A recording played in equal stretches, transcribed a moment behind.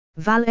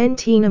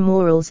Valentina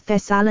Moral's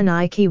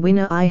Thessaloniki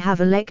winner I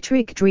Have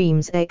Electric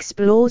Dreams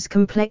explores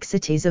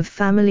complexities of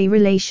family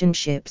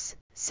relationships,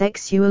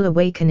 sexual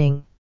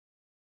awakening.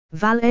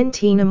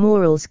 Valentina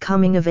Moral's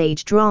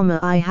coming-of-age drama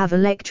I Have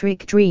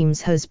Electric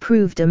Dreams has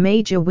proved a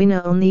major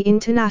winner on the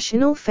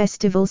international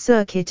festival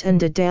circuit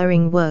and a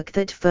daring work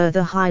that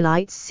further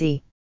highlights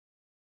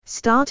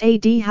Start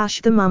AD #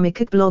 the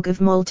Mummicook blog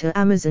of Malta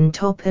Amazon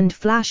top and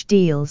flash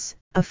deals,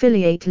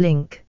 affiliate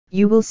link.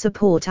 You will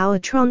support our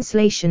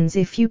translations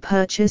if you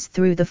purchase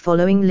through the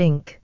following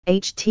link,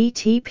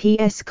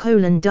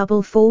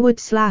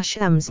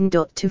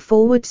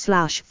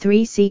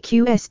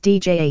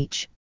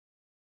 https://amazon.2/3cqsdjh.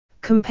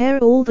 Compare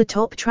all the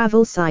top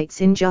travel sites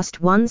in just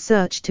one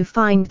search to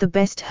find the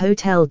best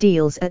hotel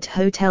deals at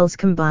Hotels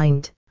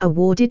Combined,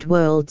 awarded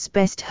World's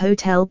Best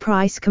Hotel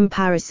Price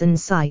Comparison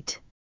Site.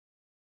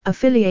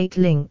 Affiliate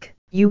link.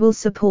 You will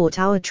support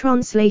our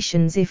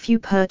translations if you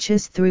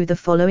purchase through the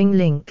following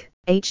link,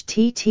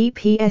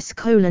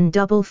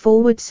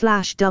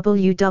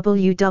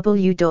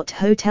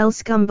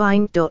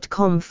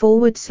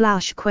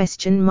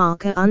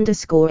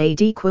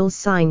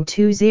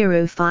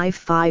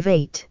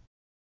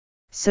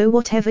 So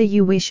whatever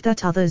you wish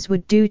that others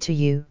would do to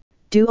you,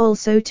 do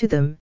also to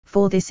them,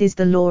 for this is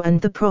the law and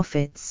the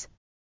prophets.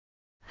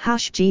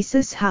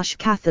 #Jesus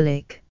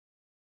 #Catholic.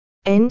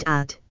 End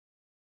ad.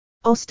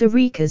 Costa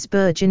Rica's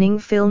burgeoning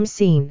film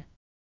scene.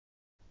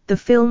 The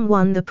film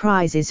won the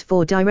prizes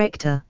for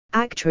director,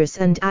 actress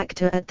and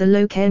actor at the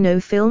Locarno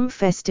Film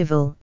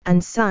Festival,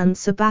 and San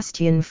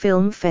Sebastian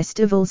Film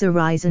Festival's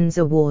Horizons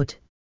Award.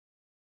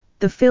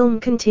 The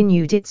film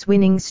continued its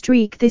winning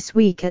streak this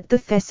week at the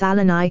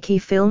Thessaloniki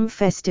Film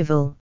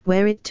Festival,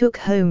 where it took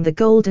home the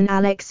Golden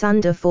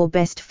Alexander for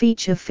Best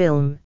Feature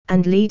Film,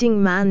 and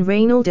leading man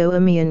Reynaldo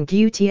Amian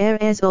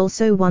Gutierrez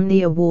also won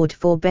the award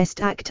for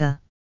Best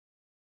Actor.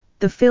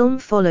 The film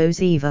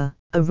follows Eva,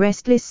 a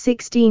restless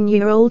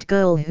 16-year-old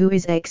girl who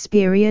is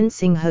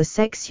experiencing her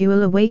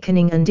sexual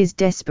awakening and is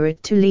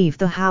desperate to leave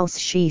the house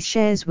she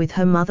shares with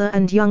her mother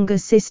and younger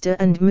sister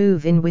and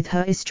move in with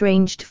her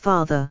estranged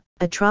father,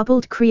 a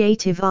troubled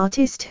creative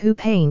artist who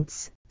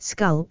paints,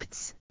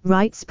 sculpts,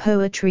 writes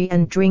poetry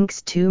and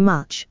drinks too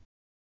much.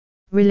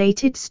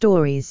 Related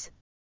stories.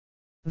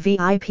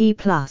 VIP+.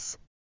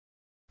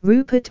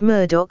 Rupert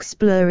Murdoch's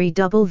blurry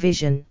double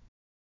vision.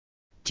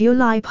 Dua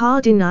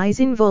Lipa denies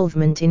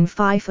involvement in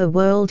FIFA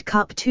World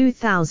Cup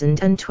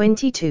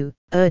 2022,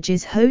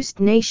 urges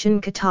host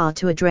nation Qatar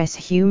to address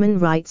human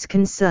rights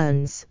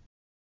concerns.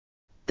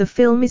 The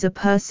film is a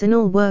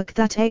personal work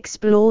that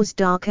explores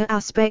darker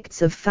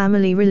aspects of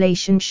family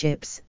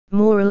relationships,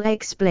 Moral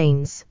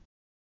explains.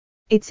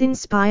 It's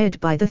inspired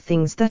by the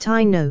things that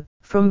I know,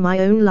 from my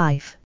own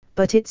life,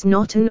 but it's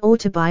not an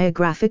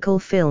autobiographical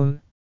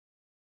film.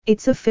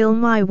 It's a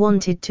film I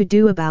wanted to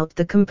do about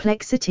the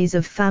complexities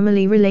of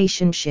family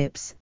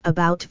relationships,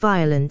 about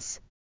violence.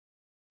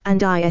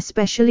 And I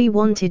especially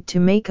wanted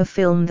to make a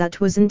film that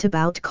wasn't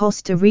about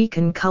Costa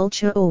Rican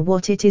culture or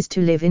what it is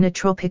to live in a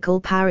tropical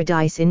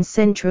paradise in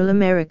Central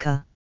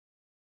America.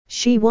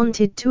 She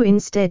wanted to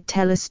instead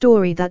tell a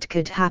story that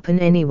could happen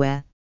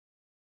anywhere.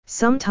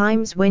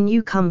 Sometimes when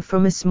you come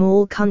from a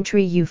small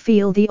country you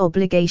feel the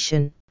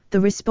obligation, the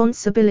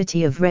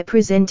responsibility of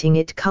representing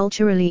it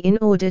culturally in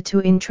order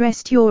to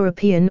interest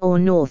European or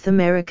North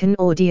American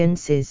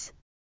audiences.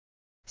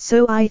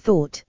 So I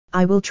thought,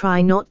 I will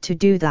try not to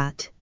do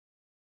that.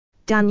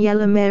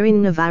 Daniela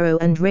Marin Navarro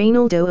and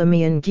Reynaldo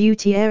Amian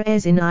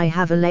Gutierrez in I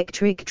Have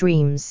Electric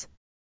Dreams.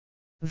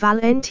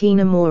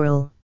 Valentina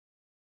Moral.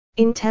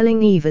 In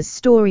telling Eva's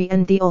story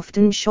and the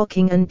often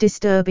shocking and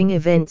disturbing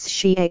events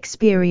she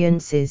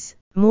experiences,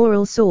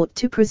 Moral sought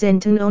to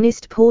present an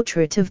honest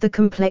portrait of the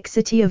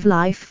complexity of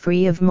life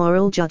free of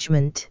moral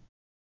judgment.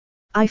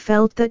 I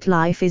felt that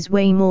life is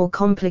way more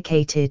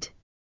complicated.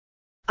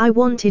 I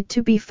wanted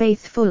to be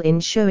faithful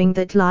in showing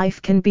that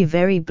life can be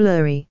very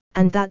blurry,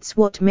 and that's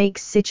what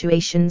makes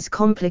situations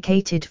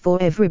complicated for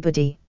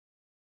everybody.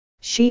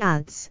 She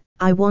adds,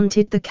 I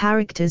wanted the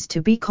characters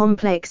to be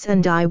complex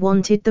and I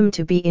wanted them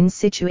to be in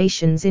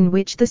situations in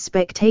which the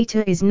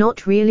spectator is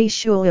not really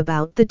sure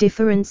about the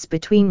difference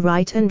between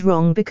right and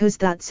wrong because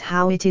that's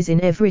how it is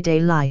in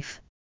everyday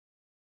life.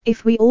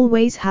 If we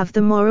always have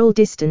the moral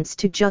distance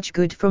to judge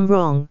good from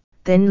wrong,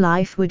 then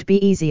life would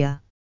be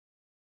easier.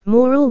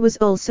 Moral was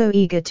also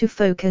eager to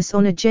focus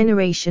on a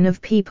generation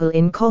of people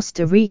in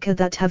Costa Rica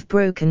that have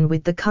broken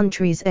with the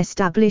country's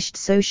established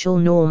social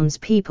norms,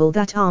 people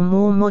that are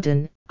more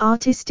modern,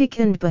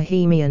 artistic and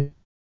bohemian.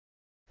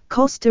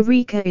 Costa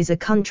Rica is a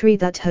country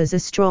that has a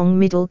strong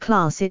middle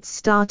class. It's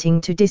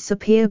starting to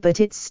disappear but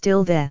it's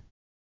still there.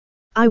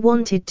 I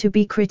wanted to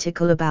be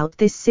critical about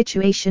this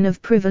situation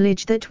of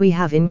privilege that we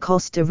have in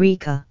Costa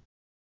Rica.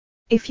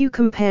 If you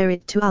compare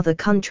it to other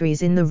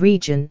countries in the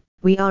region,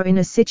 we are in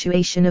a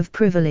situation of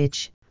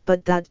privilege,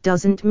 but that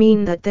doesn't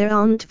mean that there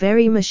aren't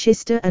very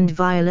machista and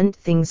violent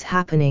things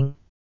happening.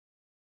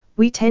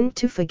 We tend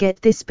to forget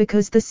this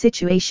because the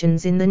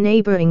situations in the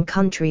neighboring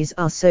countries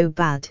are so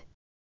bad.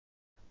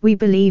 We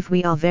believe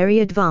we are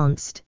very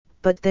advanced,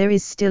 but there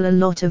is still a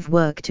lot of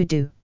work to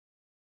do.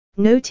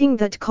 Noting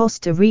that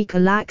Costa Rica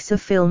lacks a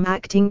film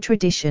acting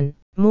tradition,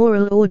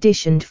 Moral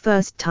auditioned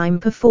first-time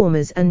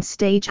performers and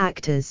stage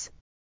actors.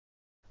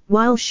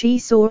 While she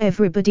saw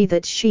everybody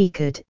that she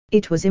could,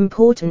 it was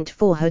important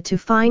for her to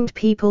find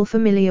people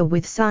familiar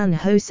with San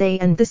Jose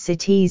and the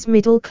city's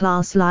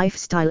middle-class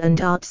lifestyle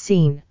and art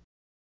scene.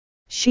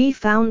 She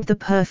found the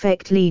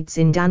perfect leads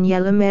in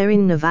Daniela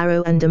Marin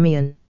Navarro and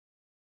Amian.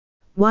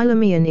 While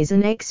Amian is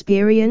an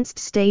experienced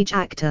stage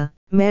actor,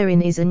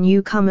 Marin is a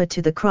newcomer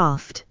to the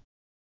craft.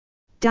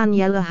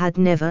 Daniela had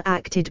never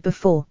acted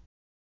before.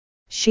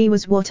 She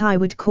was what I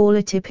would call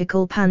a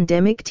typical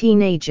pandemic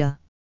teenager.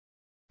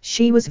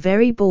 She was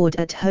very bored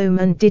at home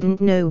and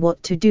didn't know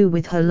what to do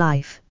with her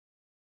life.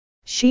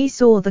 She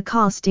saw the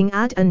casting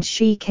ad and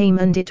she came,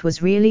 and it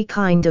was really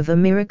kind of a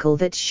miracle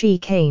that she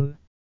came.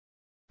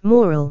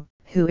 Moral,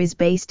 who is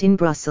based in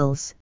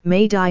Brussels,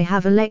 made I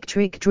Have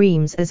Electric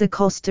Dreams as a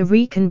Costa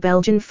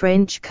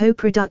Rican-Belgian-French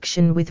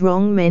co-production with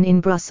Wrong Men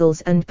in Brussels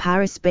and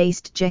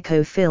Paris-based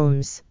Geco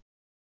Films.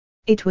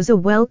 It was a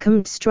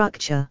welcomed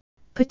structure,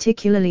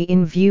 particularly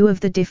in view of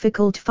the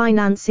difficult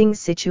financing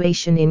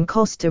situation in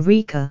Costa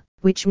Rica,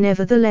 which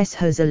nevertheless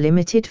has a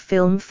limited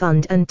film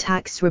fund and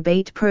tax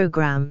rebate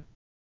program.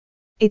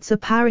 It's a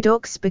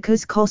paradox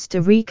because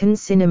Costa Rican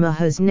cinema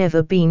has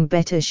never been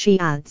better, she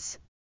adds.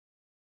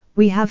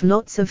 We have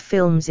lots of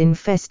films in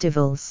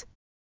festivals.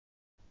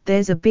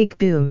 There's a big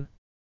boom.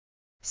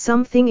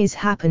 Something is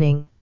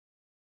happening.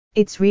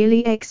 It's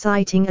really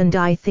exciting, and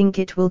I think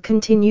it will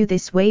continue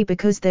this way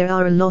because there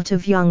are a lot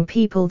of young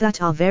people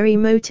that are very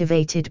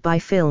motivated by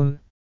film.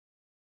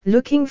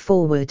 Looking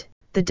forward,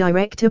 the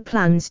director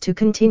plans to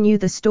continue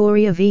the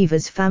story of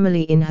Eva's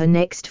family in her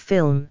next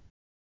film.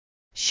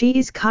 She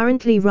is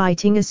currently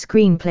writing a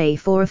screenplay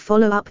for a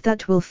follow-up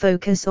that will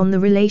focus on the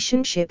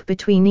relationship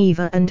between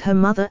Eva and her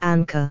mother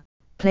Anka,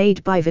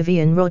 played by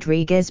Vivian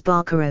Rodriguez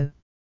Barcaro.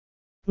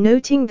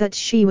 Noting that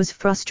she was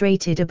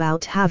frustrated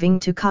about having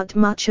to cut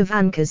much of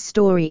Anka's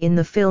story in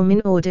the film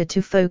in order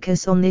to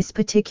focus on this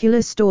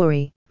particular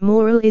story,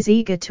 Moral is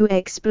eager to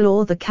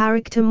explore the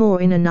character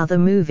more in another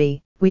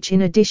movie, which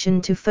in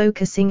addition to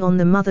focusing on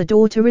the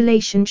mother-daughter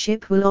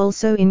relationship will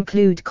also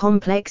include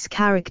complex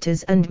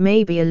characters and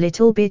maybe a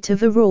little bit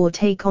of a raw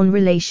take on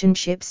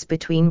relationships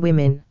between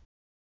women.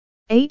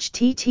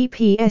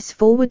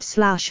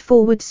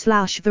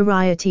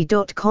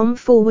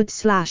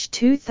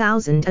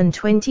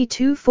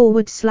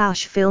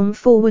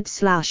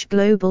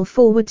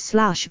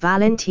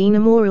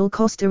 Moral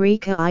Costa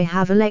Rica I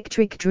Have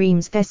Electric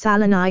Dreams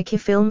Thessaloniki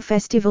Film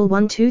Festival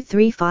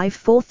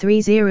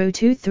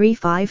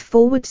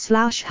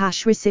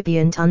 12354302335 /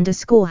 recipient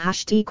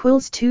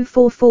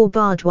 _#244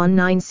 bard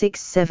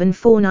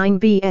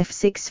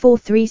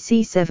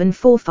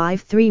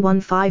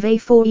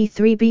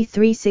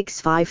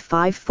 1967449BF643C7453115A4E3B365554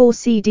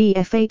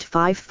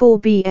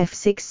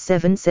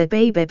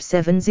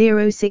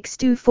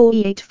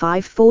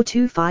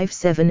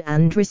 CDF854BF67ZBABEB70624E854257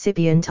 and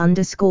recipient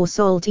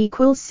 _salt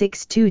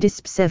 =62